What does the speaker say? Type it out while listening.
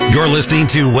You're listening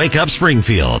to Wake Up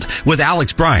Springfield with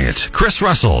Alex Bryant, Chris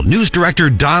Russell, News Director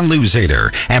Don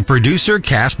Luzader, and producer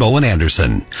Cass Bowen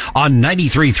Anderson on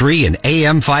 93.3 and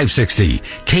AM 560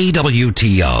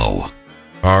 KWTO.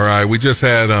 All right, we just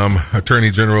had Attorney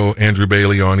General Andrew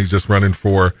Bailey on. He's just running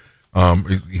for,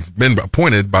 he's been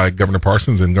appointed by Governor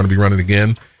Parsons and going to be running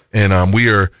again. And we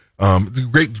are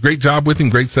great job with him,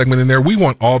 great segment in there. We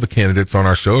want all the candidates on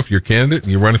our show. If you're a candidate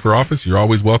and you're running for office, you're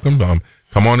always welcome.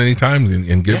 Come on anytime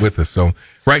and get with us. So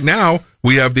right now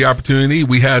we have the opportunity.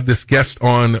 We had this guest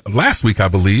on last week, I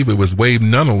believe. It was Wade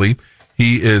Nunnally.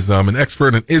 He is an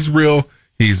expert in Israel.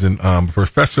 He's a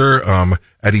professor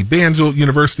at Evangel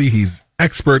University. He's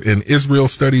expert in Israel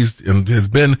studies and has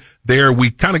been there. We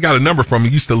kind of got a number from him.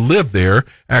 He used to live there.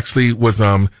 Actually was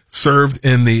served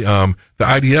in the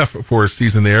IDF for a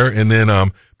season there, and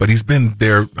then but he's been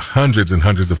there hundreds and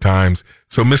hundreds of times.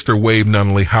 So, Mr. Wade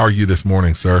Nunnally, how are you this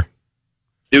morning, sir?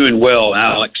 Doing well,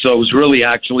 Alex. So it was really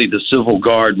actually the Civil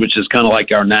Guard, which is kind of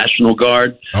like our National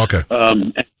Guard. Okay.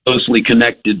 Closely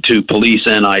connected to police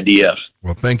and IDF.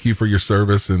 Well, thank you for your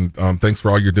service, and thanks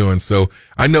for all you're doing. So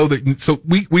I know that. So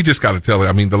we just got to tell it.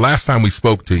 I mean, the last time we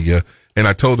spoke to you, and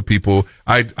I told the people,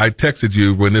 I texted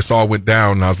you when this all went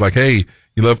down, and I was like, hey.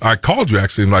 I called you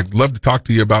actually and love to talk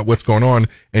to you about what's going on.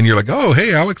 And you're like, oh,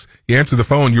 hey, Alex, you answered the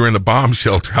phone. You're in a bomb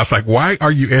shelter. I was like, why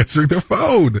are you answering the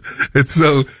phone? And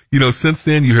so, since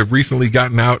then you have recently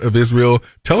gotten out of Israel.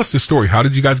 Tell us the story. How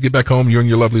did you guys get back home? You and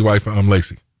your lovely wife,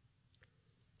 Lacey.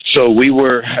 So we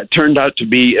turned out to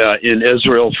be in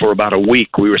Israel for about a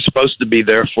week. We were supposed to be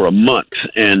there for a month,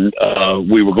 and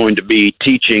we were going to be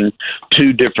teaching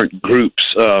two different groups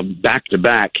back to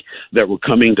back that were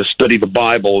coming to study the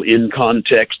Bible in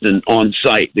context and on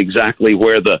site, exactly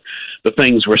where the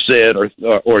things were said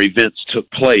or events took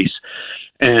place.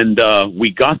 And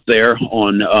we got there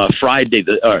on Saturday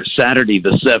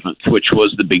the 7th, which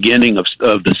was the beginning of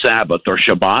the Sabbath or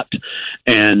Shabbat.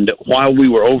 And while we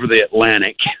were over the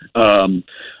Atlantic,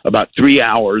 about 3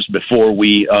 hours before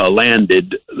we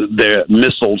landed, the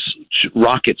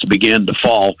rockets began to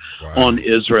fall on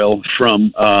Israel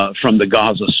from the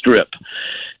Gaza Strip.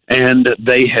 And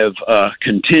they have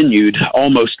continued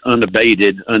almost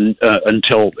unabated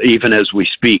until even as we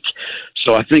speak.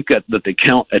 So I think that the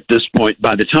count at this point,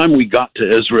 by the time we got to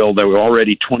Israel, there were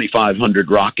already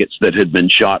 2,500 rockets that had been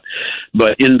shot.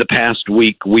 But in the past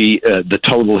week, the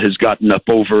total has gotten up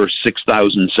over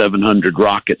 6,700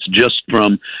 rockets just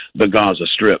from the Gaza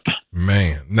Strip.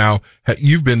 Man, now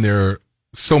you've been there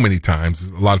so many times.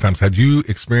 A lot of times, had you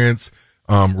experienced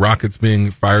rockets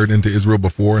being fired into Israel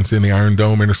before and seeing the Iron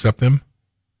Dome intercept them?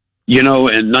 In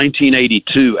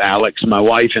 1982, Alex, my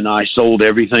wife and I sold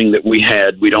everything that we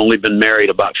had. We'd only been married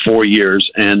about 4 years,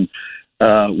 and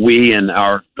we and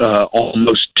our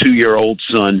almost 2-year-old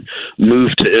son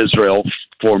moved to Israel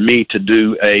for me to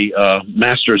do a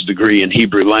master's degree in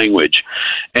Hebrew language.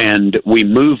 And we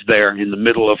moved there in the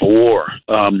middle of a war.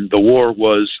 The war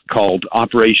was called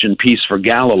Operation Peace for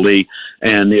Galilee,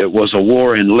 and it was a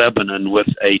war in Lebanon with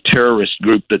a terrorist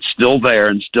group that's still there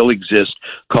and still exists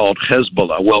called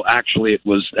Hezbollah. Well, actually,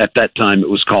 at that time, it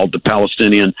was called the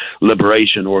Palestinian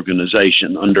Liberation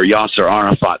Organization under Yasser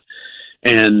Arafat.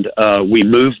 And we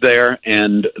moved there,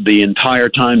 and the entire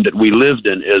time that we lived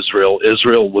in Israel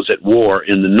was at war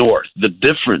in the north. The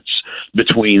difference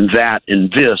between that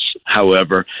and this,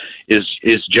 however, is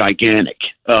gigantic.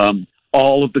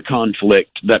 All of the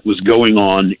conflict that was going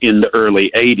on in the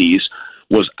early 80s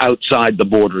was outside the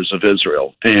borders of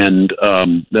Israel, and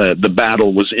the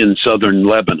battle was in southern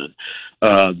Lebanon.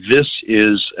 This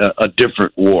is a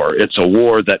different war. It's a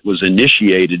war that was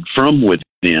initiated from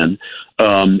within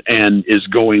and is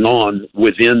going on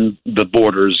within the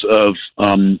borders of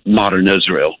modern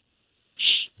Israel.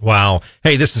 Wow.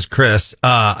 Hey, this is Chris.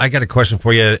 I got a question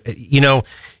for you.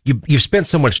 You've spent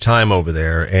so much time over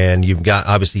there, and you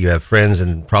have friends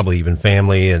and probably even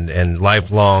family and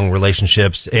lifelong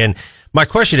relationships. And my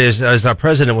question is, as our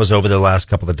president was over the last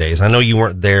couple of days, I know you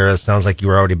weren't there. It sounds like you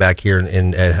were already back here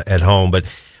at home, but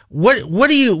what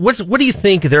do you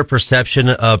think their perception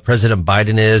of President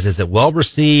Biden is? Is it well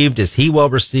received? Is he well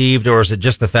received, or is it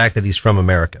just the fact that he's from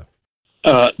America?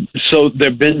 So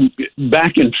there've been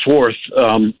back and forth.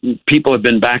 People have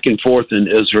been back and forth in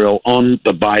Israel on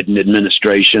the Biden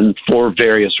administration for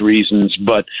various reasons.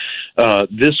 But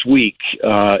this week,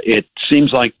 it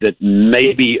seems like that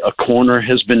maybe a corner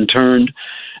has been turned.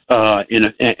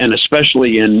 And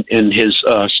especially in his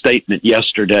statement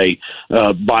yesterday,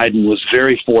 Biden was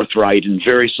very forthright and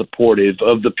very supportive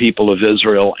of the people of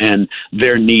Israel and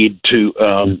their need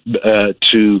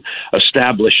to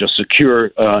establish a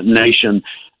secure nation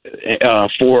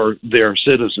for their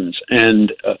citizens.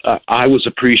 And I was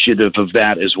appreciative of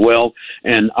that as well.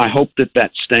 And I hope that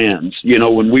that stands. You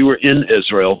know, when we were in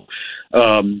Israel,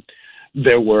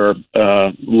 there were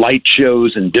light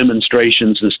shows and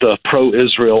demonstrations and stuff,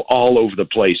 pro-Israel, all over the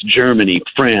place. Germany,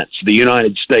 France, the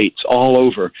United States, all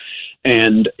over.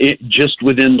 And it just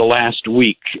within the last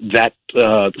week, that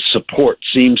support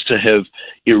seems to have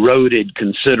eroded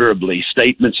considerably.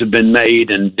 Statements have been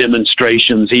made and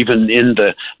demonstrations, even in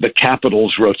the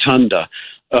Capitol's rotunda,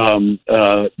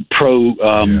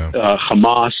 pro-Hamas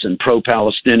and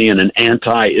pro-Palestinian and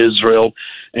anti-Israel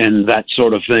and that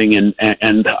sort of thing. And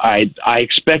I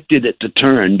expected it to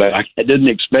turn, but I didn't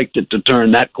expect it to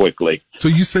turn that quickly. So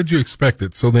you said you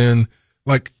expected. So then,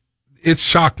 like, it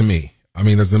shocked me. I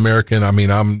mean, as an American, I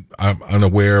mean, I'm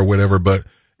unaware or whatever, but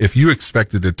if you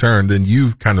expected to turn, then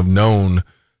you've kind of known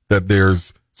that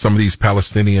there's some of these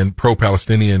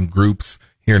pro-Palestinian groups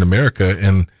here in America,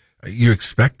 and you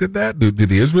expected that? Did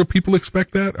the Israel people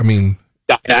expect that? I mean,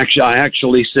 I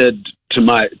actually said to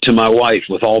my wife,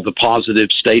 with all the positive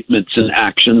statements and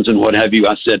actions and what have you,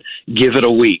 I said, give it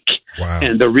a week. Wow.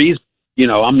 And the reason, you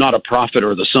know, I'm not a prophet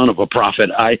or the son of a prophet.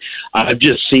 I've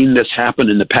just seen this happen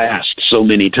in the past so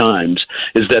many times,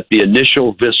 is that the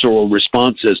initial visceral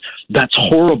response is, that's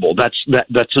horrible. That's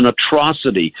an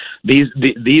atrocity.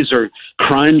 These are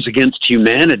crimes against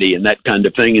humanity and that kind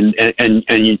of thing. And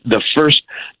the first,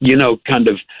 you know, kind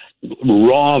of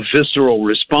raw visceral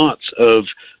response of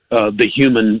the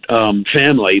human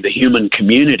family, the human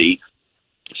community,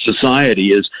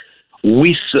 society is,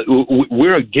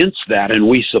 we're against that, and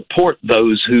we support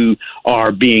those who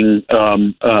are being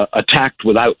attacked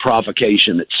without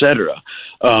provocation, etc.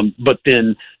 But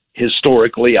then,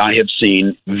 historically, I have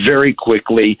seen very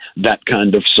quickly that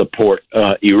kind of support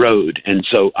erode, and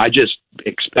so I just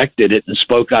expected it and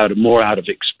spoke more out of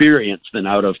experience than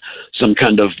out of some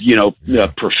kind of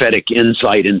prophetic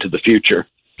insight into the future.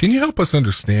 Can you help us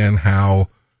understand how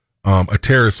a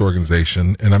terrorist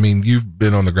organization, and I mean, you've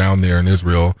been on the ground there in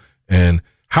Israel, and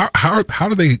how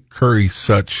do they curry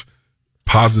such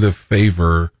positive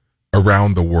favor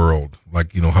around the world,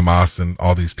 like, you know, Hamas and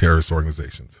all these terrorist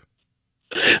organizations?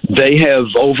 They have,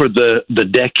 over the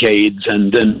decades,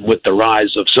 and then with the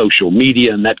rise of social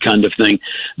media and that kind of thing,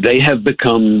 they have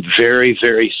become very,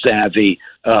 very savvy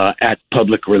at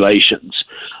public relations.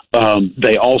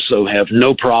 They also have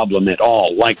no problem at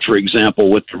all, like, for example,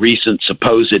 with the recent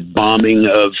supposed bombing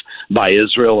by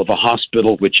Israel of a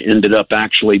hospital, which ended up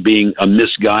actually being a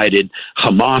misguided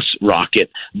Hamas rocket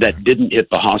that didn't hit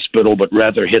the hospital, but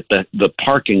rather hit the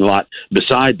parking lot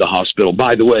beside the hospital.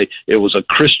 By the way, it was a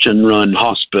Christian-run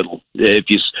hospital. If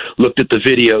you looked at the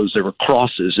videos, there were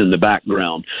crosses in the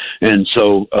background. And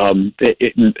so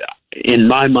in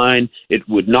my mind, it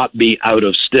would not be out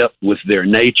of step with their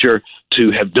nature to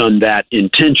have done that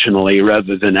intentionally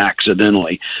rather than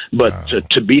accidentally. But wow.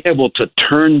 to be able to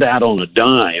turn that on a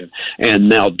dime, and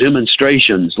now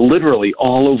demonstrations literally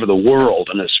all over the world,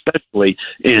 and especially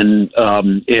in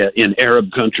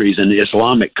Arab countries and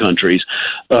Islamic countries,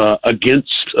 against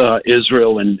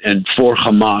Israel and for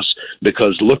Hamas,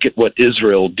 because look at what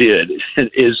Israel did,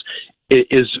 is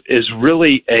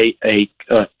really a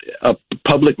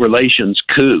public relations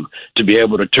coup to be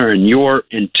able to turn your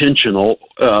intentional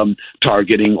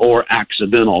targeting or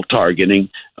accidental targeting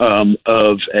of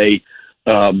a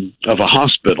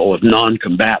hospital of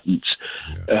non-combatants,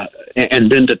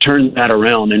 and then to turn that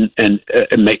around and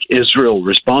make Israel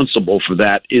responsible for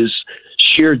that is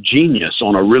sheer genius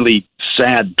on a really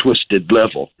sad, twisted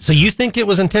level. So you think it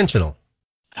was intentional?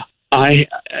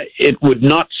 It would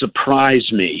not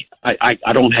surprise me.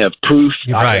 I don't have proof,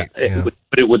 right.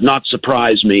 But it would not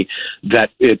surprise me that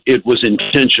it was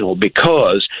intentional,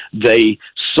 because they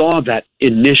saw that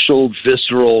initial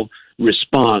visceral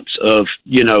response of,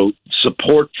 you know,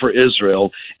 support for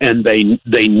Israel, and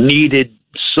they needed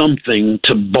something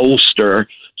to bolster,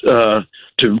 to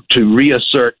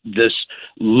reassert this.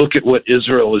 Look at what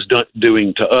Israel is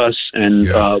doing to us, and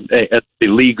as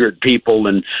beleaguered people,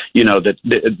 and you know that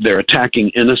they're attacking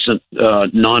innocent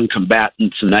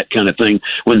non-combatants and that kind of thing.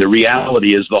 When the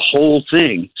reality is, the whole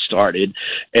thing started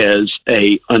as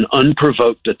an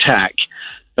unprovoked attack.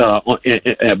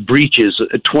 Breaches,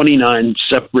 29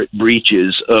 separate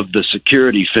breaches of the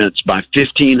security fence by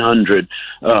 1,500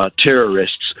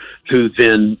 terrorists, who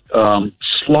then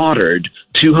slaughtered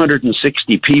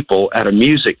 260 people at a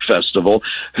music festival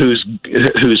whose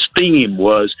theme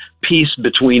was peace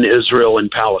between Israel and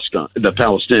Palestine, the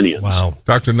Palestinians. Wow.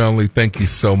 Dr. Nunley, thank you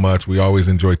so much. We always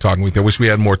enjoy talking with you. I wish we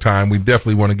had more time. We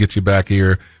definitely want to get you back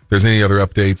here. If there's any other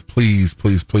updates, please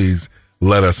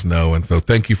let us know. And so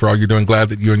thank you for all you're doing. Glad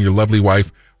that you and your lovely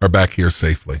wife are back here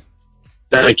safely.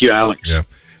 Thank you, Alex. Yeah.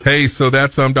 Hey, so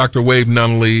that's Dr. Wade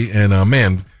Nunnally, and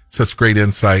man, such great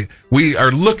insight. We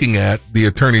are looking at the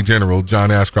Attorney General,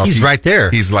 John Ashcroft. He's right there.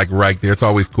 He's like right there. It's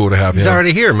always cool to have him. He's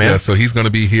already here, man. Yeah, so he's going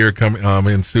to be here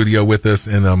in studio with us,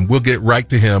 and we'll get right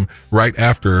to him right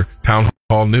after Town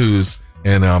Hall News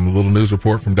and a little news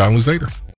report from Don Luzader.